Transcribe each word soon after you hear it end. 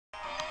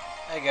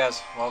Hey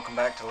guys, welcome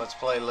back to Let's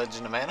Play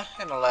Legend of Mana.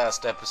 In the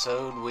last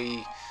episode,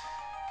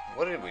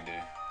 what did we do?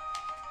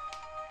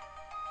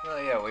 Oh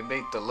yeah, we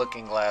beat the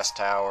Looking Glass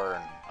Tower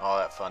and all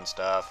that fun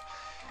stuff.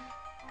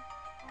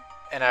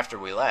 And after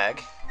we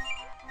lag,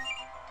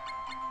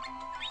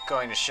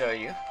 going to show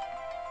you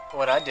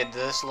what I did to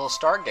this little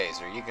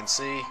Stargazer. You can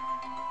see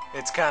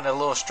it's kind of a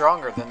little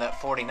stronger than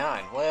that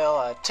 49. Well,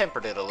 I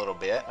tempered it a little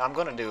bit. I'm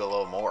going to do a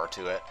little more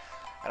to it.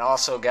 And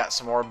also got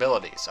some more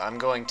abilities. I'm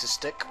going to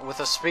stick with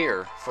a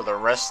spear for the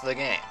rest of the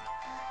game.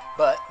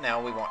 But now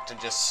we want to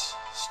just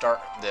start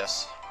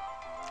this.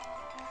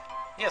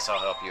 Yes, I'll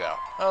help you out.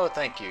 Oh,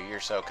 thank you. You're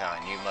so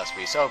kind. You must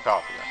be so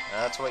popular.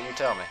 That's what you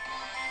tell me.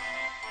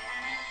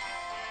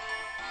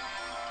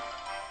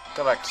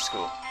 Go back to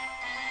school.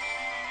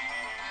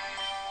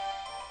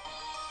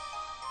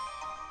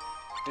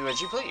 Do as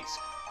you please.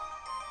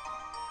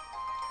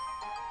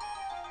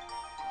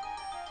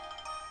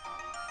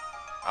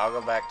 I'll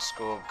go back to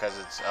school because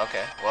it's...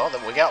 Okay, well,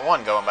 we got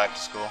one going back to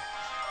school.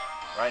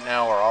 Right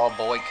now we're all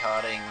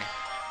boycotting...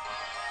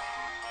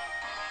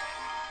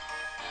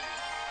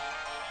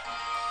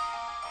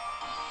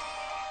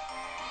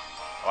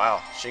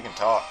 Wow, she can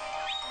talk.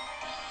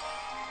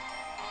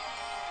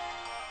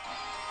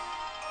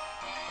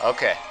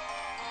 Okay.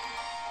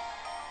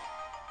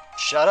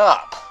 Shut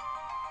up!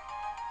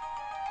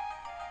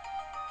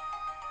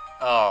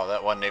 Oh,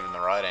 that wasn't even the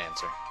right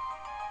answer.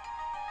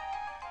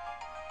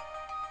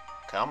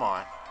 Come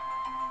on.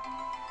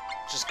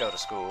 Just go to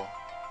school.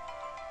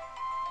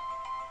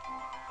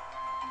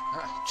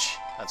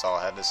 That's all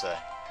I had to say.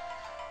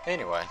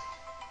 Anyway.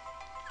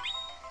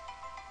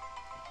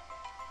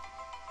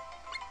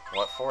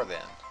 What for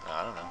then?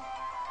 I don't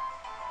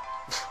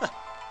know.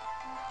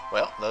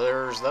 Well,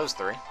 there's those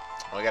three.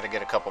 We gotta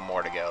get a couple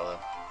more to go,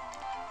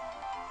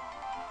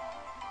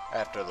 though.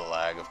 After the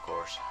lag, of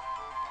course.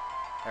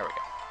 There we go.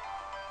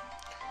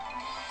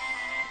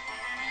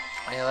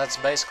 Yeah, that's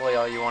basically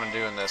all you want to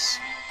do in this.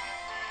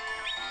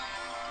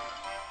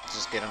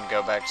 Just get them to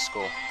go back to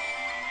school.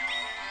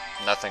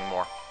 Nothing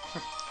more.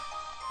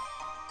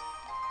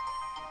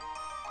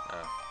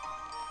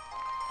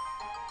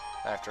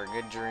 After a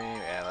good dream,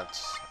 yeah,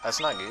 that's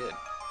not good.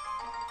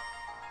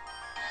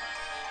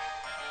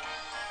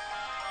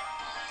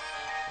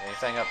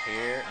 Anything up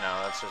here?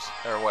 No, that's just...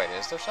 Or wait,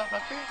 is there something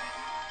up here?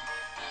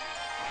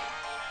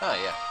 Oh,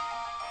 yeah.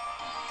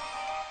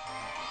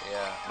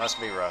 Yeah, must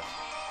be rough.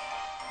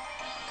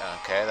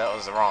 Okay, that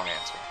was the wrong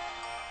answer.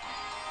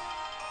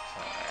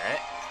 Alright.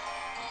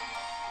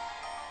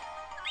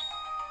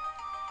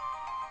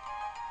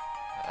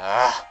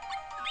 Ah!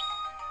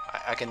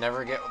 I can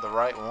never get the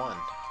right one.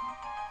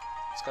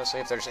 Let's go see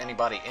if there's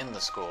anybody in the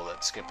school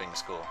that's skipping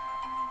school.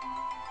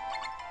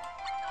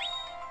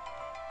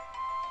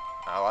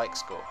 I like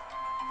school.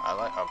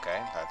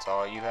 Okay, that's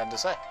all you had to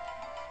say.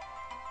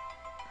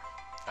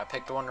 I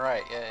picked one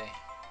right, yay.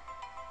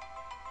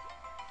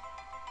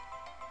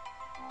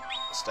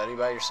 Study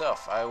by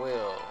yourself. I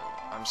will.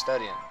 I'm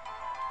studying.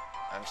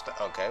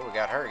 Okay, we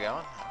got her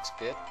going. That's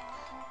good.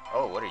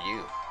 Oh, what are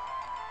you?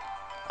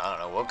 I don't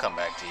know. We'll come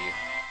back to you.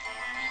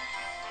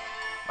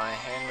 My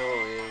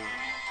handle is...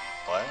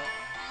 What?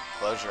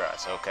 Close your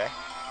eyes. Okay.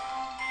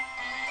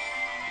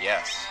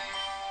 Yes.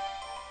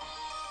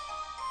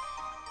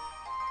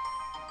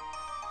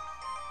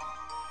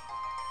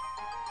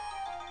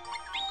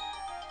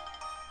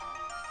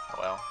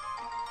 Well.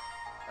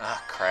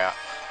 Ah, crap.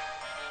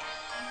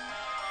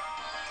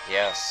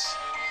 Yes.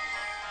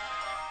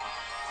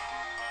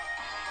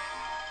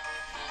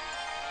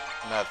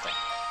 Nothing.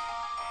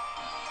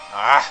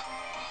 Ah!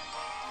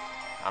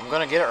 I'm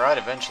gonna get it right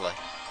eventually.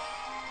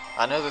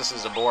 I know this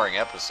is a boring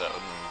episode,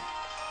 and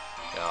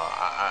you know,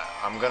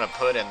 I'm gonna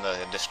put in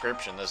the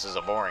description this is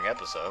a boring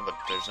episode, but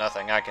there's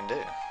nothing I can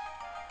do.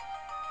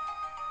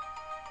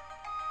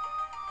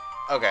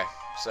 Okay,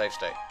 save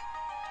state.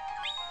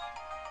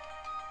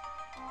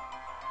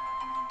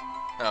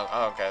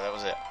 Oh, okay, that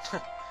was it.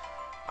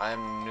 I'm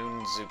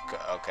Nunzuka.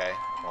 Okay.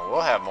 Well,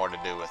 we'll have more to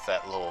do with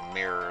that little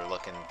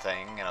mirror-looking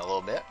thing in a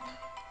little bit.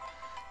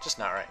 Just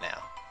not right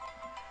now.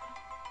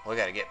 We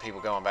gotta get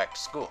people going back to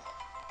school.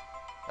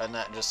 Doesn't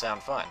that just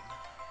sound fun?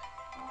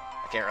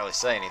 I can't really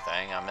say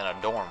anything. I'm in a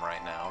dorm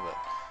right now, but...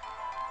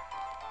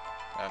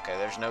 Okay,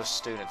 there's no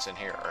students in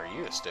here. Are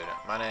you a student?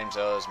 My name's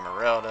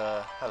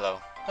Esmeralda. Hello.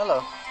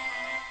 Hello.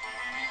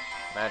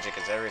 Magic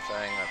is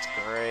everything. That's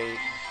great.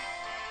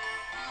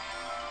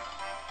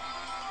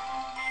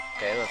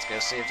 Okay, let's go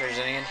see if there's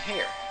any in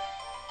here.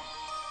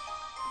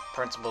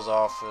 Principal's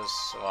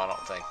office. Well, I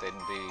don't think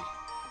they'd be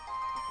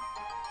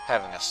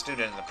having a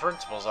student in the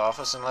principal's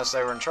office unless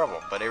they were in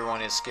trouble. But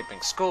everyone is skipping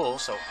school,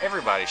 so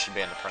everybody should be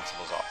in the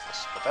principal's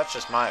office. But that's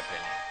just my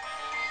opinion.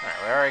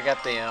 Alright, we already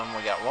got them.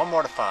 We got one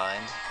more to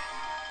find.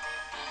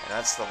 And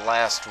that's the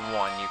last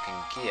one you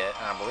can get.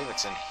 And I believe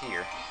it's in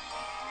here.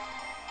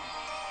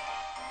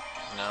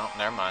 No,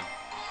 never mind.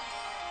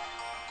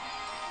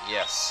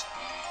 Yes.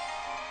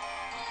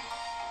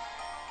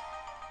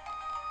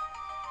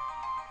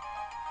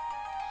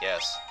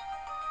 Yes.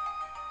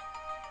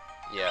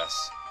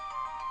 Yes.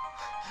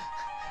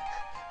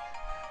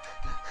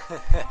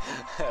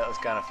 That was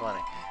kind of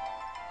funny.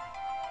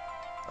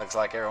 Looks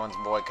like everyone's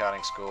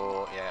boycotting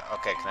school. Yeah,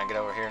 okay, can I get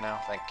over here now?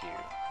 Thank you.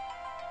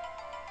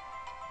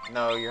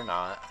 No, you're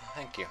not.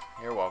 Thank you.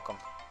 You're welcome.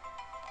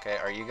 Okay,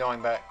 are you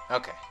going back?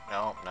 Okay,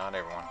 no, not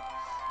everyone.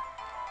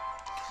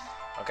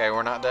 Okay,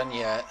 we're not done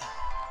yet.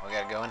 We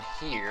gotta go in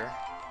here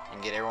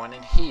and get everyone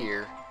in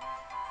here.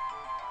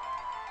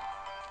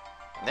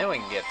 And then we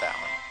can get that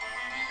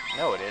one.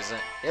 No, it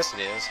isn't. Yes, it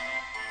is.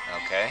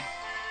 Okay.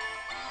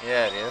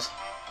 Yeah, it is.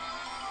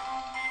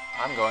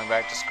 I'm going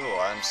back to school.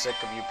 I'm sick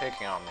of you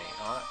picking on me.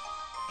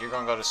 You're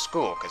going to go to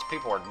school, because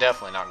people are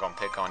definitely not going to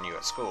pick on you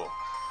at school.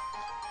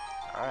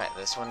 Alright,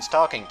 this one's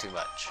talking too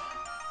much.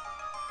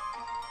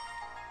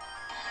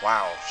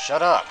 Wow,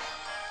 shut up.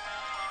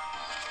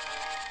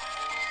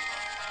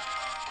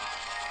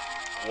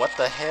 What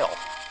the hell?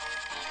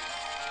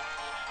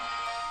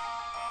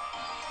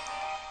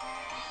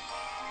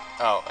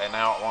 Oh, and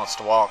now it wants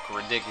to walk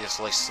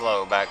ridiculously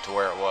slow back to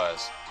where it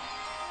was.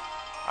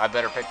 I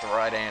better pick the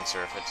right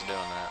answer if it's doing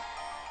that.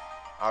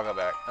 I'll go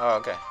back. Oh,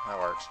 okay. That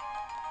works.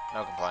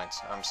 No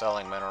complaints. I'm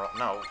selling mineral.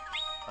 No,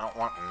 I don't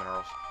want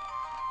minerals.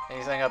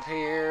 Anything up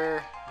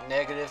here?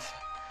 Negative.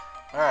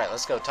 Alright,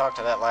 let's go talk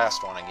to that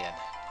last one again.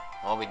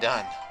 We'll be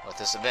done with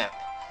this event.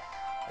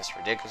 This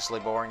ridiculously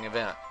boring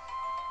event.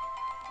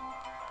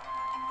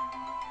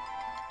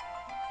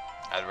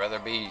 I'd rather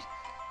be...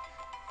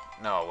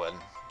 No, I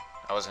wouldn't.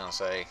 I was gonna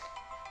say...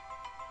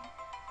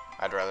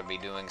 I'd rather be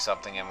doing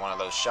something in one of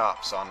those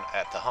shops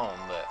at the home,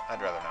 but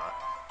I'd rather not.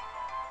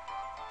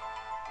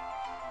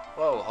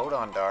 Whoa, hold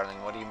on,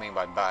 darling. What do you mean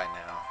by bye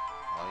now?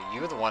 Well,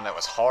 you're the one that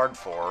was hard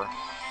for.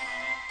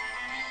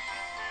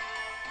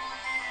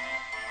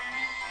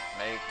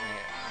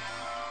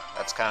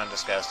 That's kind of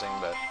disgusting,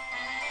 but...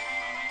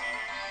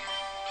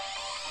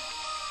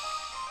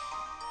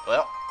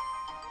 Well,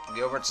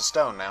 Gilbert's a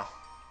stone now.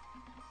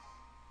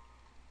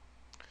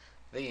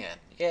 The end.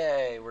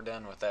 Yay, we're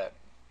done with that.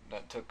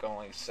 That took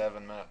only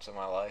 7 minutes of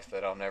my life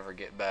that I'll never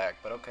get back,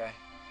 but okay.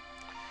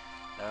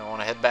 Now I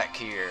want to head back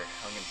here.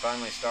 We can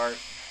finally start.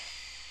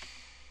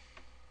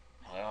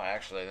 Well,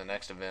 actually, the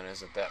next event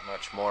isn't that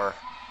much more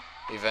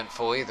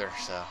eventful either,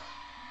 so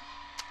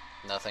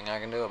nothing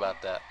I can do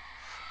about that.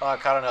 Oh, I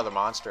caught another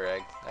monster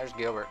egg. There's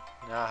Gilbert.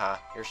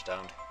 You're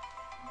stoned.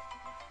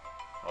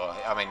 Well,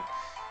 I mean,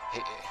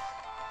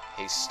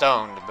 he's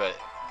stoned, but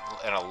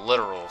in a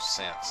literal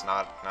sense.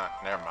 Not.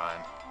 Never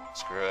mind.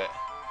 Screw it.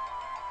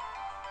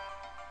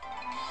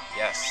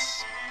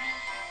 Yes.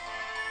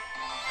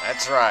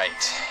 That's right.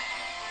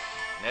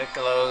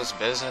 Nicolo's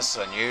Business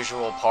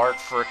Unusual Part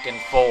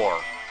frickin'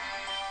 4.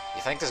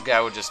 You think this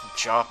guy would just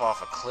jump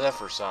off a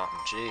cliff or something?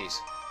 Jeez.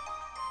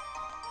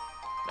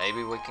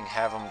 Maybe we can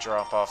have him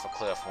drop off a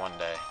cliff one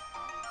day.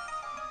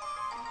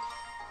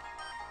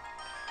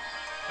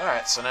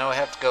 Alright, so now we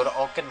have to go to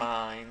Ulken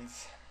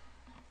Mines.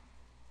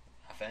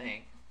 I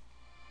think.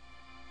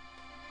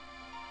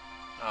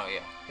 Oh,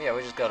 yeah. Yeah,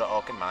 we just go to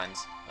Ulken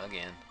Mines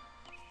again.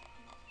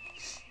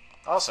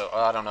 Also,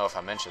 I don't know if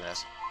I mentioned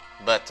this,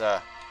 but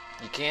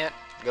you can't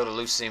go to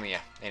Leucemia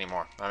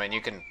anymore. I mean,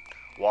 you can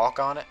walk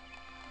on it,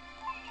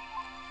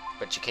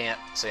 but you can't.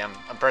 See, I'm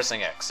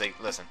pressing X. See,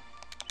 listen.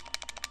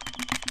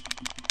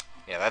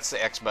 Yeah, that's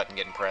the X button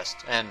getting pressed,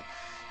 and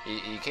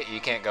you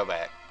can't go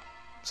back.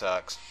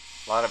 Sucks.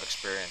 A lot of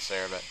experience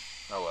there, but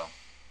oh well.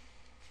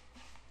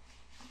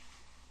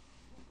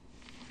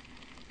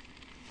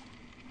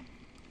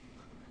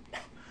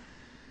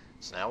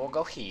 So now we'll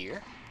go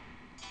here.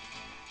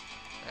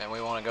 And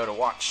we want to go to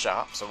Watch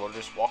Shop, so we'll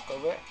just walk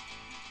over there.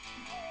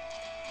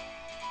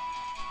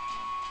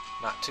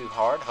 Not too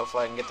hard.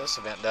 Hopefully I can get this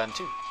event done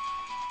too.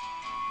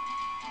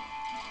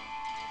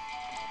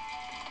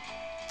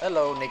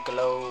 Hello,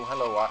 Nicolo.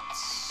 Hello,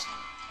 Watts.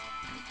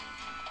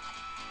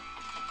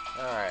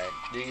 Alright,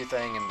 do your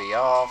thing and be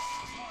off.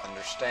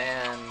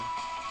 Understand.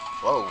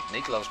 Whoa,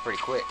 Nicolo's pretty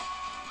quick.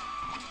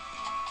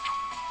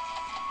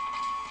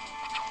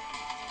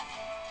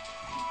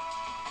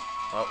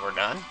 Well, we're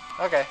done?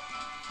 Okay.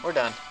 We're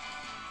done.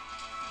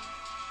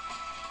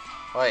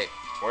 Wait,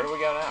 where do we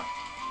go now?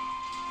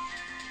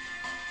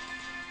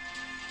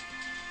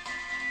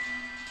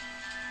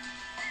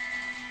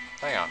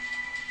 Hang on.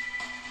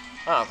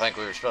 I don't think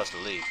we were supposed to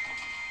leave.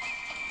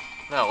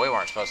 No, we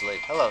weren't supposed to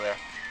leave. Hello there.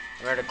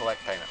 I'm here to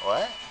collect payment.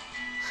 What?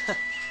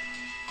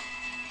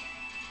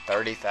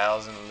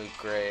 30,000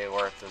 lucre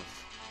worth of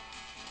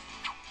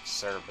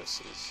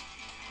services.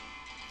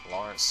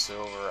 Lawrence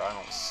Silver, I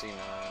don't see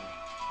none.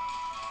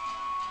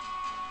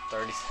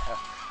 30,000.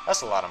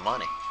 That's a lot of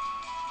money.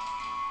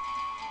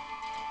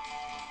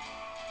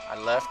 I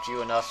left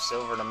you enough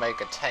silver to make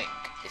a tank.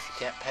 If you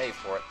can't pay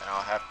for it, then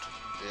I'll have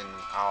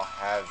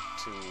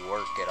to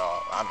work it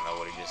off. I don't know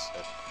what he just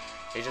said.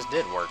 He just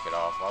did work it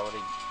off. Why would he?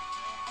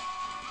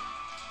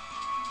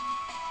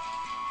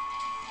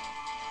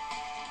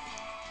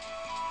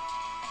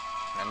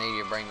 I need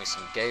you to bring me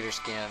some gator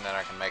skin, then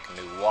I can make a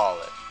new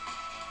wallet.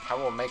 I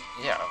will make.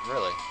 Yeah,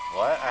 really.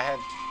 What? I had.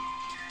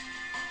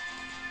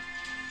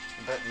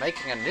 But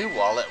making a new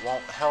wallet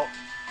won't help.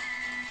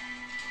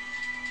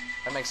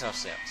 That makes no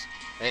sense.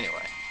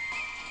 Anyway,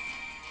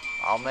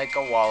 I'll make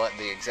a wallet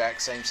the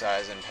exact same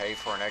size and pay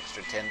for an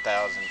extra 10,000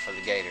 for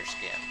the gator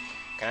skin.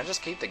 Can I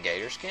just keep the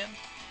gator skin?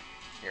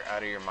 You're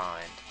out of your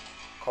mind.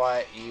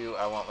 Quiet you,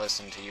 I won't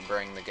listen till you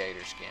bring the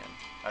gator skin.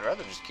 I'd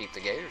rather just keep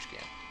the gator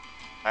skin.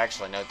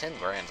 Actually, no, 10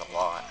 grand's a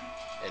lot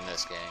in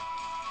this game.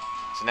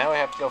 So now we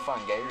have to go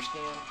find gator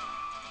skin?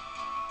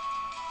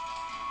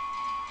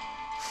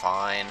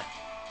 Fine.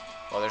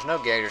 Well, there's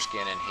no gator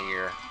skin in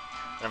here.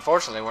 And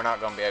unfortunately, we're not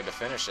going to be able to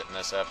finish it in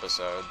this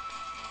episode.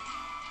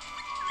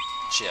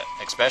 Shit,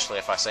 especially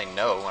if I say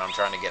no when I'm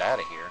trying to get out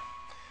of here.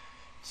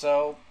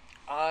 So,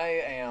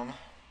 I am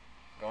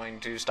going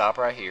to stop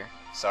right here.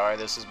 Sorry,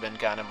 this has been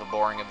kind of a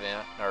boring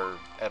event, or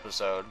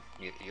episode.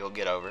 You'll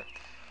get over it.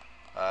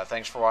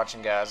 Thanks for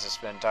watching, guys. It's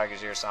been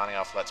Tiger's Ear signing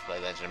off Let's Play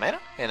Legend of Mana.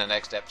 In the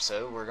next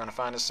episode, we're going to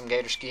find us some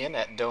gator skin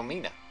at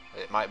Domina.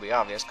 It might be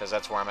obvious, because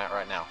that's where I'm at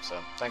right now. So,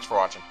 thanks for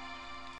watching.